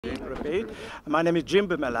repeat. My name is Jim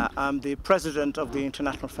Boumelha. I'm the president of the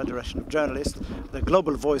International Federation of Journalists, the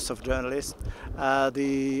global voice of journalists.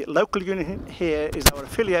 The local union here is our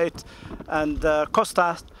affiliate, and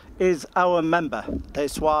Kostas is our member.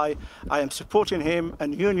 That's why I am supporting him,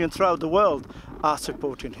 and unions throughout the world are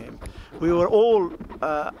supporting him. We were all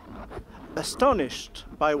astonished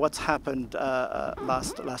by what's happened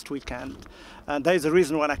last weekend, and that is the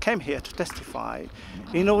reason when I came here to testify,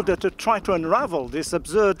 in order to try to unravel this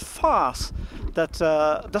absurd farce that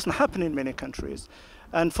doesn't happen in many countries.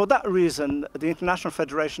 And for that reason, the International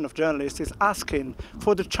Federation of Journalists is asking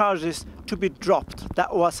for the charges to be dropped.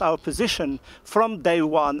 That was our position from day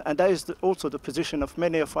one, and that is also the position of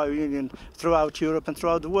many of our unions throughout Europe and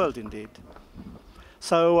throughout the world indeed.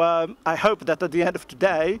 So I hope that at the end of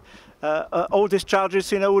today, all these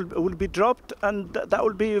charges, will be dropped, and that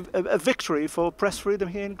will be a victory for press freedom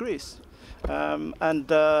here in Greece.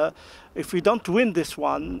 And if we don't win this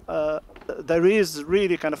one, there is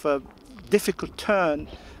really kind of a difficult turn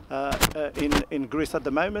in Greece at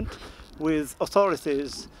the moment, with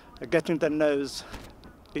authorities getting their nose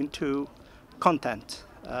into content.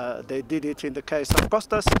 They did it in the case of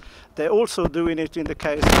Kostas. They're also doing it in the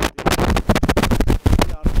case of the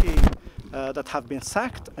that have been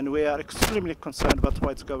sacked, and we are extremely concerned about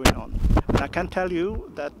what's going on. And I can tell you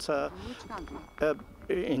that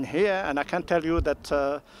in here, and I can tell you that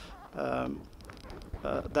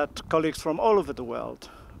that colleagues from all over the world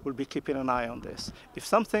will be keeping an eye on this. If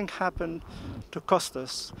something happened to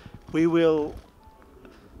Kostas, we will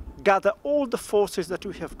gather all the forces that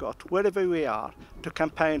we have got, wherever we are, to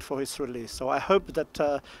campaign for his release. So I hope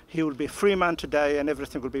that he will be a free man today, and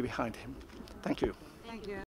everything will be behind him. Thank you.